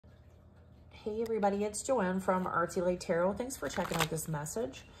Hey everybody, it's Joanne from Artsy Light Tarot. Thanks for checking out this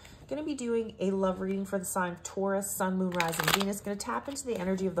message. Going to be doing a love reading for the sign of Taurus, Sun, Moon, Rising, Venus. Going to tap into the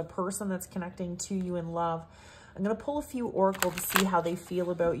energy of the person that's connecting to you in love. I'm going to pull a few oracle to see how they feel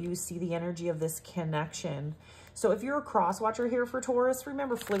about you, see the energy of this connection. So if you're a cross watcher here for Taurus,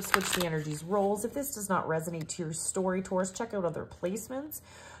 remember flip switch the energies roles. If this does not resonate to your story, Taurus, check out other placements.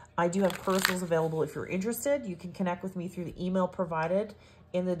 I do have personals available if you're interested. You can connect with me through the email provided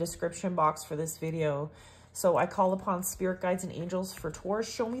in the description box for this video. So I call upon spirit guides and angels for Taurus.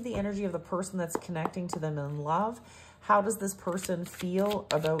 Show me the energy of the person that's connecting to them in love. How does this person feel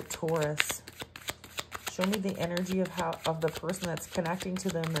about Taurus? Show me the energy of the person that's connecting to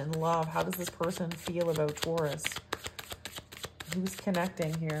them in love. How does this person feel about Taurus? Who's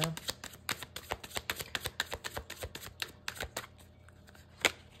connecting here?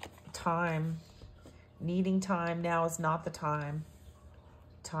 Time. Needing time. Now is not the time.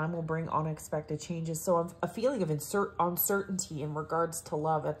 Time will bring unexpected changes. So I'm a feeling of uncertainty in regards to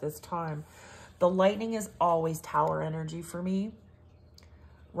love at this time. The lightning is always tower energy for me,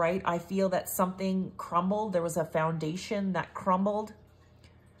 right? I feel that something crumbled. There was a foundation that crumbled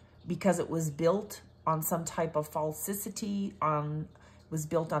because it was built on some type of falsity, was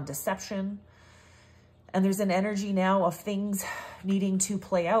built on deception. And there's an energy now of things needing to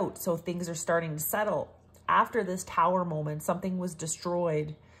play out. So things are starting to settle. After this tower moment, something was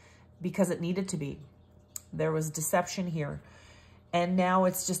destroyed because it needed to be. There was deception here. And now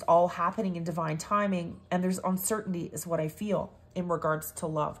it's just all happening in divine timing. And there's uncertainty is what I feel in regards to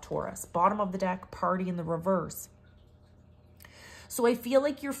love, Taurus. Bottom of the deck, party in the reverse. So I feel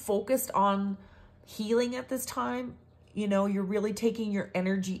like you're focused on healing at this time. You know, you're really taking your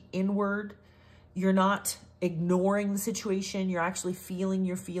energy inward. You're not ignoring the situation. You're actually feeling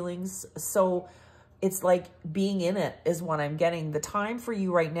your feelings. So it's like being in it is what I'm getting. The time for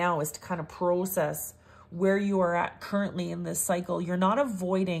you right now is to kind of process where you are at currently in this cycle. You're not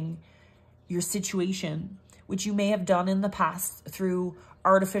avoiding your situation, which you may have done in the past through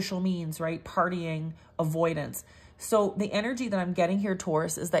artificial means, right? Partying, avoidance. So the energy that I'm getting here,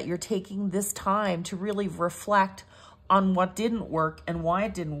 Taurus, is that you're taking this time to really reflect on what didn't work and why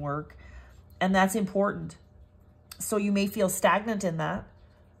it didn't work. And that's important. So you may feel stagnant in that,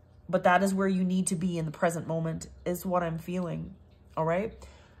 but that is where you need to be in the present moment is what I'm feeling. All right.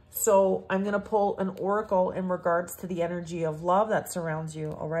 So I'm going to pull an oracle in regards to the energy of love that surrounds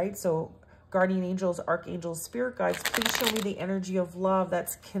you. All right. So guardian angels, archangels, spirit guides, please show me the energy of love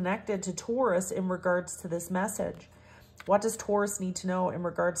that's connected to Taurus in regards to this message. What does Taurus need to know in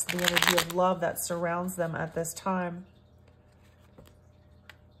regards to the energy of love that surrounds them at this time?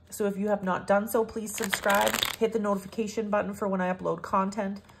 So if you have not done so, please subscribe, hit the notification button for when I upload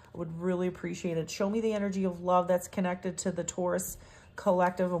content. I would really appreciate it. Show me the energy of love that's connected to the Taurus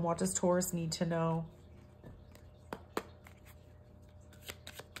collective, and what does Taurus need to know?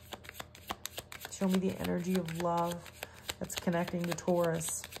 Show me the energy of love that's connecting to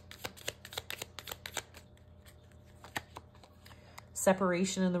Taurus.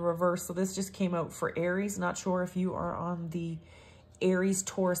 Separation in the reverse. So this just came out for Aries. Not sure if you are on the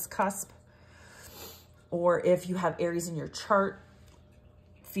Aries-Taurus cusp or if you have Aries in your chart.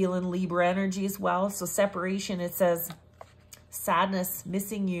 Feeling Libra energy as well. So separation, it says sadness,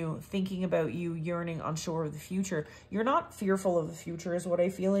 missing you, thinking about you, yearning, unsure of the future. You're not fearful of the future is what I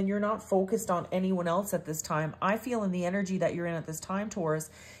feel, and you're not focused on anyone else at this time. I feel in the energy that you're in at this time, Taurus,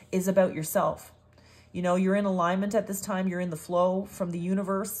 is about yourself. You know, you're in alignment at this time. You're in the flow from the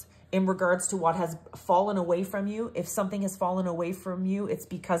universe in regards to what has fallen away from you. If something has fallen away from you, it's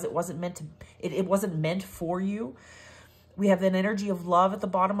because it wasn't meant to, it wasn't meant for you. We have an energy of love at the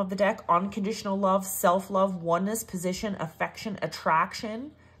bottom of the deck, unconditional love, self-love, oneness, position, affection,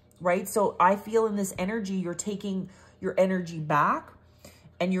 attraction, right? So I feel in this energy, you're taking your energy back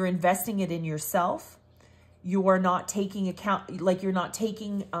and you're investing it in yourself. You are not taking account, like you're not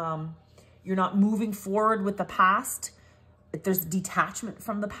taking, you're not moving forward with the past. There's detachment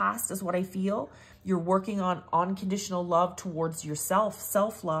from the past is what I feel. You're working on unconditional love towards yourself,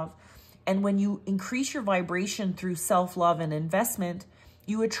 self-love. And when you increase your vibration through self-love and investment,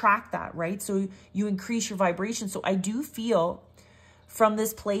 you attract that, right? So you increase your vibration. So I do feel from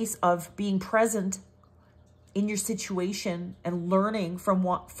this place of being present in your situation and learning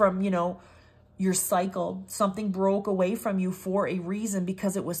from you know, your cycle, something broke away from you for a reason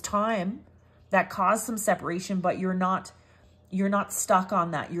because it was time that caused some separation, but you're not stuck on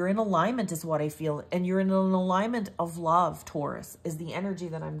that. You're in alignment is what I feel. And you're in an alignment of love, Taurus, is the energy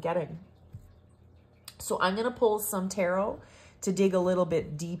that I'm getting. So I'm going to pull some tarot to dig a little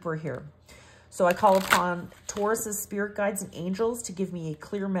bit deeper here. So I call upon Taurus's spirit guides and angels to give me a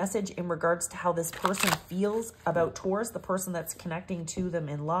clear message in regards to how this person feels about Taurus, the person that's connecting to them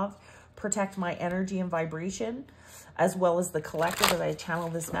in love. Protect my energy and vibration, as well as the collective as I channel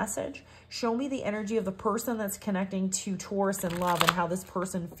this message. Show me the energy of the person that's connecting to Taurus in love and how this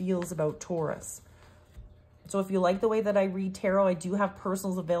person feels about Taurus. So if you like the way that I read tarot, I do have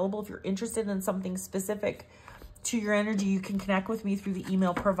personals available. If you're interested in something specific to your energy, you can connect with me through the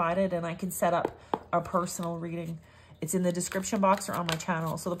email provided and I can set up a personal reading. It's in the description box or on my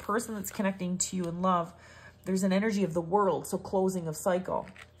channel. So the person that's connecting to you in love, there's an energy of the world, so closing of cycle.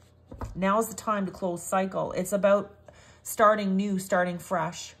 Now is the time to close cycle. It's about starting new, starting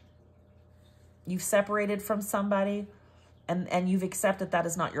fresh. You've separated from somebody and you've accepted that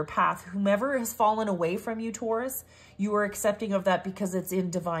is not your path. Whomever has fallen away from you, Taurus, you are accepting of that because it's in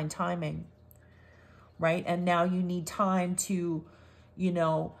divine timing, right? And now you need time to, you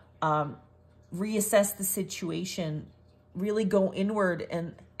know, reassess the situation, really go inward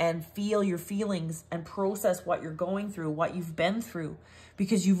and feel your feelings and process what you're going through, what you've been through,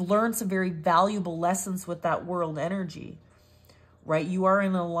 because you've learned some very valuable lessons with that world energy, right? You are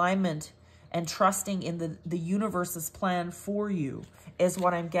in alignment and trusting in the universe's plan for you is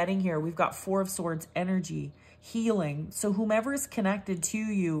what I'm getting here. We've got Four of Swords energy, healing. So whomever is connected to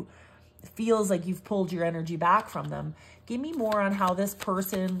you feels like you've pulled your energy back from them. Give me more on how this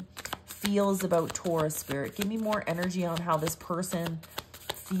person feels about Taurus, Spirit. Give me more energy on how this person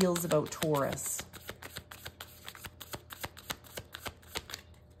feels about Taurus.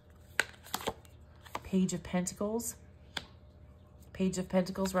 Page of Pentacles. Page of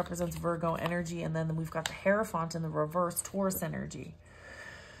Pentacles represents Virgo energy, and then we've got the Hierophant in the reverse, Taurus energy.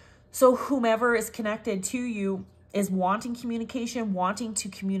 So whomever is connected to you is wanting communication, wanting to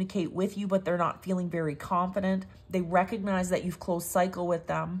communicate with you, but they're not feeling very confident. They recognize that you've closed cycle with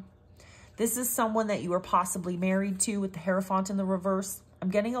them. This is someone that you are possibly married to with the Hierophant in the reverse. I'm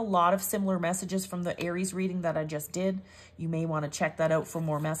getting a lot of similar messages from the Aries reading that I just did. You may want to check that out for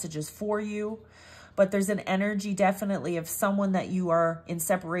more messages for you. But there's an energy definitely of someone that you are in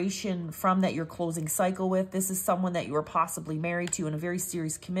separation from, that you're closing cycle with. This is someone that you are possibly married to in a very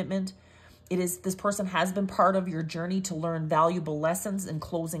serious commitment. This person has been part of your journey to learn valuable lessons in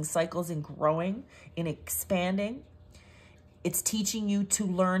closing cycles and growing, in expanding. It's teaching you to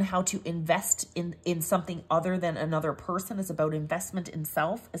learn how to invest in something other than another person. It's about investment in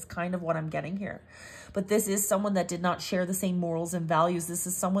self is kind of what I'm getting here. But this is someone that did not share the same morals and values. This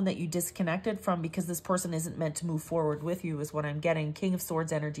is someone that you disconnected from because this person isn't meant to move forward with you is what I'm getting. King of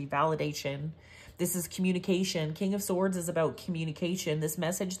Swords energy, validation. This is communication. King of Swords is about communication. This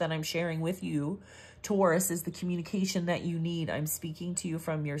message that I'm sharing with you, Taurus, is the communication that you need. I'm speaking to you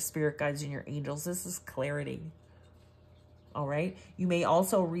from your spirit guides and your angels. This is clarity. All right. You may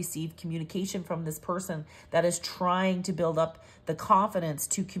also receive communication from this person that is trying to build up the confidence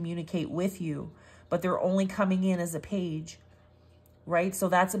to communicate with you, but they're only coming in as a page, right? So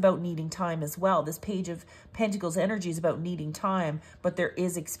that's about needing time as well. This Page of Pentacles energy is about needing time, but there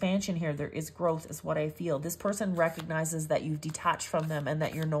is expansion here. There is growth is what I feel. This person recognizes that you've detached from them and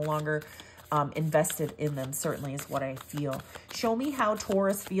that you're no longer invested in them, certainly is what I feel. Show me how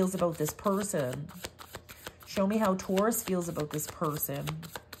Taurus feels about this person. Show me how Taurus feels about this person.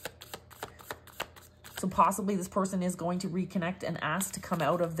 So possibly this person is going to reconnect and ask to come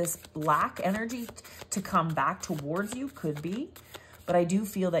out of this lack energy to come back towards you. Could be. But I do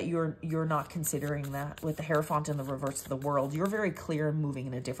feel that you're not considering that with the Hierophant in the reverse of the world. You're very clear and moving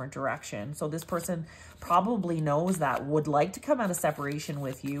in a different direction. So this person probably knows that, would like to come out of separation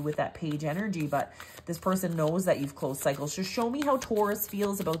with you with that page energy. But this person knows that you've closed cycles. So show me how Taurus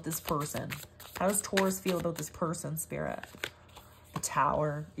feels about this person. How does Taurus feel about this person, Spirit? The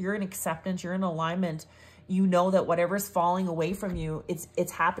Tower. You're in acceptance. You're in alignment. You know that whatever's falling away from you,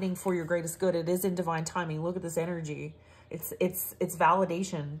 it's happening for your greatest good. It is in divine timing. Look at this energy. It's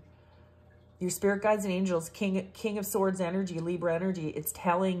validation. Your spirit guides and angels, King of Swords energy, Libra energy. It's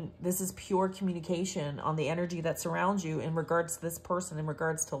telling, this is pure communication on the energy that surrounds you in regards to this person, in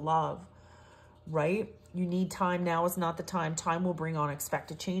regards to love, right? You need time. Now is not the time. Time will bring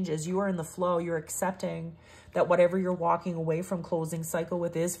unexpected changes. You are in the flow. You're accepting that whatever you're walking away from, closing cycle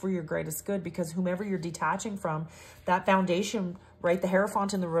with, is for your greatest good, because whomever you're detaching from, that foundation, right? The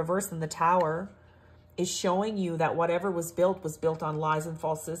Hierophant in the reverse and the Tower is showing you that whatever was built on lies and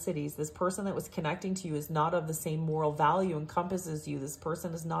falsicities. This person that was connecting to you is not of the same moral value, encompasses you. This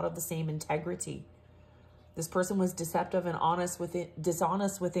person is not of the same integrity. This person was deceptive and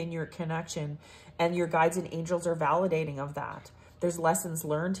dishonest within your connection, and your guides and angels are validating of that. There's lessons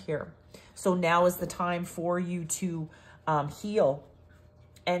learned here. So now is the time for you to heal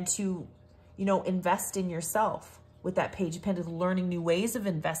and to, you know, invest in yourself. With that Page of Pentacles, learning new ways of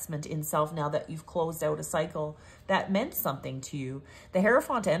investment in self now that you've closed out a cycle that meant something to you. The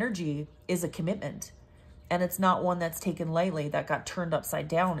Hierophant energy is a commitment, and it's not one that's taken lightly, that got turned upside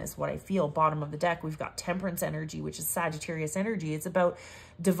down is what I feel. Bottom of the deck, we've got Temperance energy, which is Sagittarius energy. It's about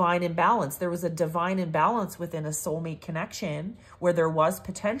divine imbalance. There was a divine imbalance within a soulmate connection where there was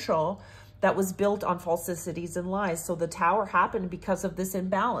potential that was built on falsicities and lies. So the Tower happened because of this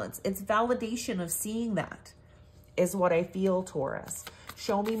imbalance. It's validation of seeing that is what I feel, Taurus.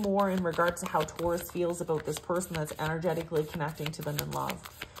 Show me more in regards to how Taurus feels about this person that's energetically connecting to them in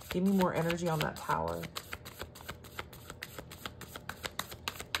love. Give me more energy on that Tower.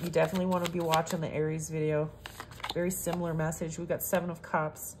 You definitely want to be watching the Aries video. Very similar message. We've got 7 of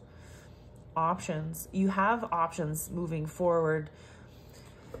Cups. Options. You have options moving forward.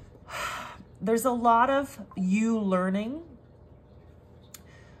 There's a lot of you learning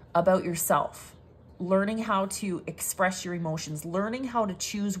about yourself. Learning how to express your emotions, learning how to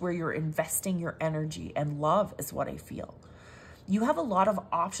choose where you're investing your energy and love is what I feel. You have a lot of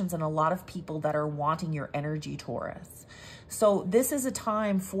options and a lot of people that are wanting your energy, Taurus. So this is a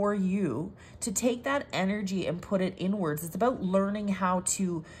time for you to take that energy and put it inwards. It's about learning how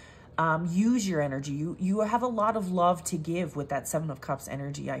to use your energy. You have a lot of love to give with that 7 of Cups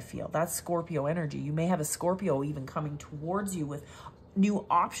energy, I feel. That's Scorpio energy. You may have a Scorpio even coming towards you with new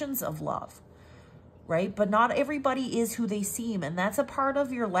options of love. Right? But not everybody is who they seem. And that's a part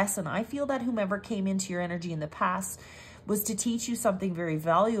of your lesson. I feel that whomever came into your energy in the past was to teach you something very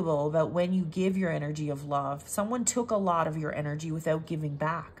valuable about when you give your energy of love. Someone took a lot of your energy without giving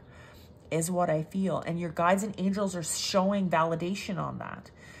back, is what I feel. And your guides and angels are showing validation on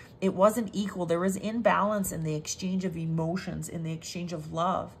that. It wasn't equal. There was imbalance in the exchange of emotions, in the exchange of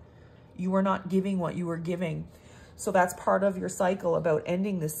love. You were not giving what you were giving. So that's part of your cycle about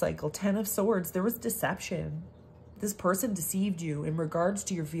ending this cycle. 10 of Swords, there was deception. This person deceived you in regards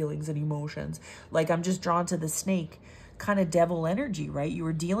to your feelings and emotions. Like, I'm just drawn to the snake kind of devil energy, right? You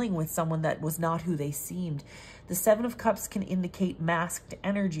were dealing with someone that was not who they seemed. The 7 of Cups can indicate masked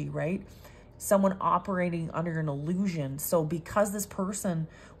energy, right? Someone operating under an illusion. So because this person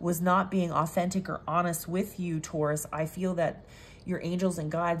was not being authentic or honest with you, Taurus, I feel that your angels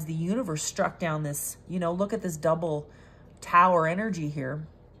and guides, the universe struck down this, you know, look at this double Tower energy here.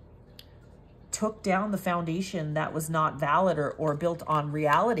 Took down the foundation that was not valid or built on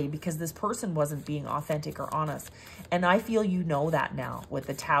reality because this person wasn't being authentic or honest. And I feel you know that now with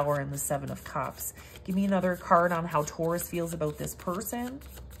the Tower and the 7 of Cups. Give me another card on how Taurus feels about this person.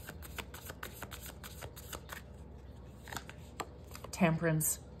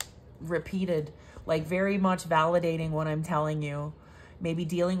 Temperance repeated, like very much validating what I'm telling you. Maybe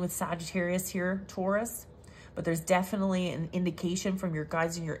dealing with Sagittarius here, Taurus. But there's definitely an indication from your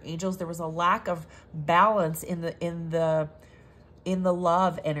guides and your angels. There was a lack of balance in the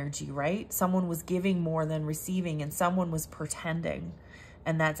love energy, right? Someone was giving more than receiving and someone was pretending.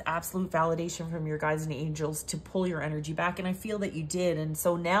 And that's absolute validation from your guides and angels to pull your energy back. And I feel that you did. And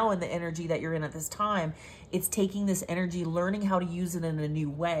so now in the energy that you're in at this time, it's taking this energy, learning how to use it in a new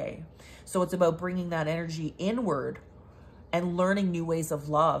way. So it's about bringing that energy inward and learning new ways of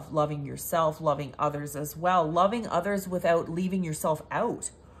love, loving yourself, loving others as well, loving others without leaving yourself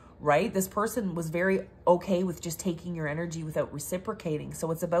out, right? This person was very okay with just taking your energy without reciprocating.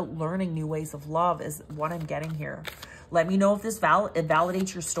 So it's about learning new ways of love is what I'm getting here. Let me know if this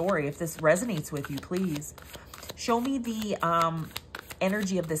validates your story, if this resonates with you, please. Show me the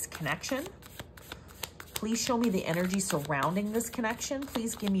energy of this connection. Please show me the energy surrounding this connection.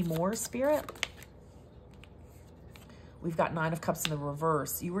 Please give me more, Spirit. We've got 9 of Cups in the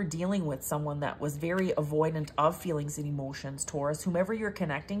reverse. You were dealing with someone that was very avoidant of feelings and emotions, Taurus. Whomever you're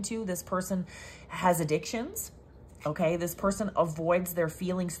connecting to, this person has addictions, okay? This person avoids their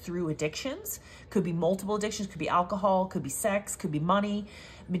feelings through addictions. Could be multiple addictions, could be alcohol, could be sex, could be money,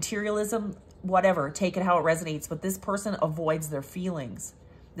 materialism, whatever. Take it how it resonates. But this person avoids their feelings.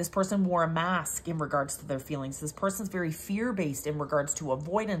 This person wore a mask in regards to their feelings. This person's very fear-based in regards to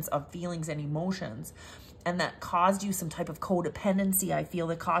avoidance of feelings and emotions. And that caused you some type of codependency, I feel.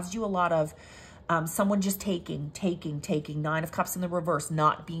 That caused you a lot of someone just taking. 9 of Cups in the reverse,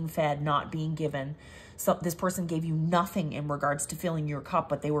 not being fed, not being given. So this person gave you nothing in regards to filling your cup,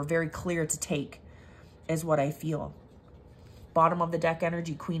 but they were very clear to take, is what I feel. Bottom of the deck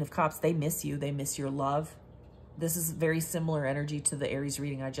energy, Queen of Cups, they miss you. They miss your love. This is very similar energy to the Aries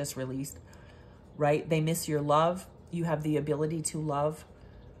reading I just released, right? They miss your love. You have the ability to love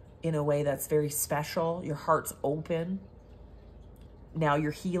in a way that's very special. Your heart's open. Now you're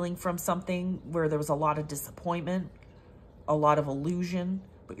healing from something where there was a lot of disappointment, a lot of illusion,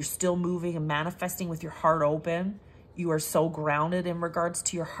 but you're still moving and manifesting with your heart open. You are so grounded in regards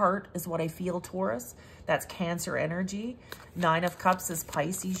to your heart is what I feel, Taurus. That's Cancer energy. 9 of Cups is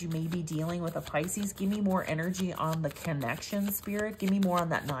Pisces. You may be dealing with a Pisces. Give me more energy on the connection, Spirit. Give me more on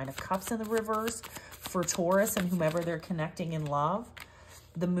that 9 of Cups in the reverse for Taurus and whomever they're connecting in love.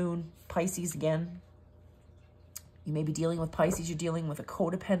 The Moon, Pisces again. You may be dealing with Pisces. You're dealing with a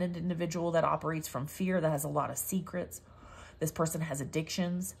codependent individual that operates from fear, that has a lot of secrets. This person has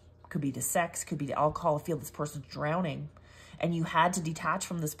addictions. Could be to sex, could be to alcohol. I feel this person's drowning. And you had to detach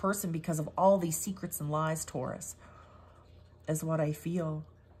from this person because of all these secrets and lies, Taurus, is what I feel.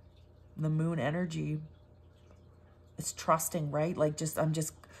 The Moon energy. It's trusting, right? Like this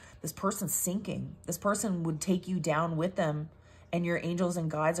person's sinking. This person would take you down with them. And your angels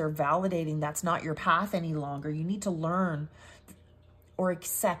and guides are validating that's not your path any longer. You need to learn or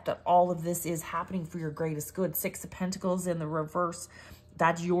accept that all of this is happening for your greatest good. 6 of Pentacles in the reverse.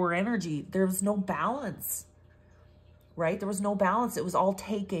 That's your energy. There was no balance, right? There was no balance. It was all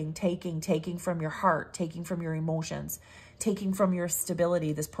taking from your heart, taking from your emotions, taking from your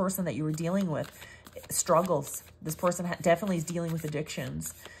stability. This person that you were dealing with struggles. This person definitely is dealing with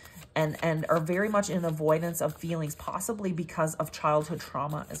addictions and are very much in avoidance of feelings, possibly because of childhood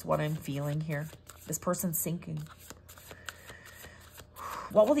trauma is what I'm feeling here. This person's sinking.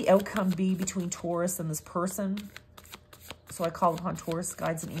 What will the outcome be between Taurus and this person? So I call upon Taurus,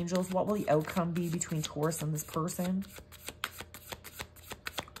 guides, and angels. What will the outcome be between Taurus and this person?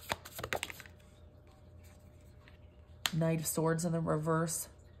 Knight of Swords in the reverse.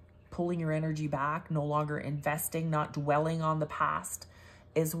 Pulling your energy back, no longer investing, not dwelling on the past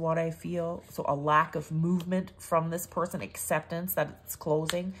is what I feel. So a lack of movement from this person. Acceptance that it's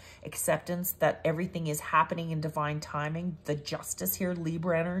closing. Acceptance that everything is happening in divine timing. The Justice here,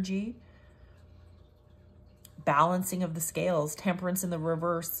 Libra energy. Balancing of the scales, Temperance in the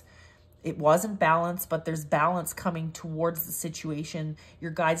reverse. It wasn't balanced, but there's balance coming towards the situation. Your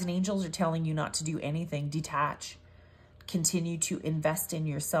guides and angels are telling you not to do anything. Detach. Continue to invest in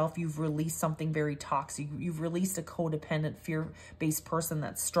yourself. You've released something very toxic. You've released a codependent, fear-based person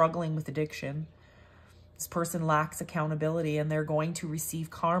that's struggling with addiction. This person lacks accountability, and they're going to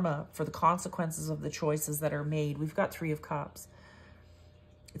receive karma for the consequences of the choices that are made. We've got 3 of Cups.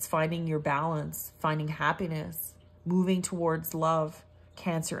 It's finding your balance, finding happiness, moving towards love.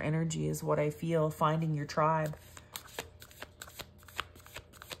 Cancer energy is what I feel. Finding your tribe.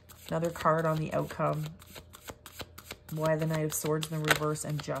 Another card on the outcome. Why the Knight of Swords in the reverse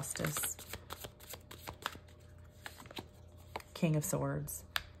and Justice. King of Swords.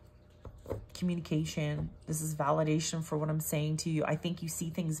 Communication. This is validation for what I'm saying to you. I think you see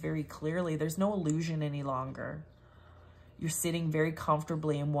things very clearly. There's no illusion any longer. You're sitting very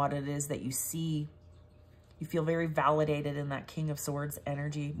comfortably in what it is that you see. You feel very validated in that King of Swords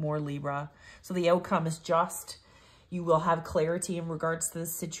energy, more Libra. So the outcome is just. You will have clarity in regards to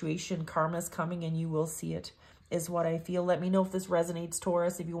this situation. Karma is coming and you will see it, is what I feel. Let me know if this resonates,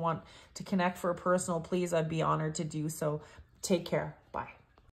 Taurus. If you want to connect for a personal, please, I'd be honored to do so. Take care. Bye.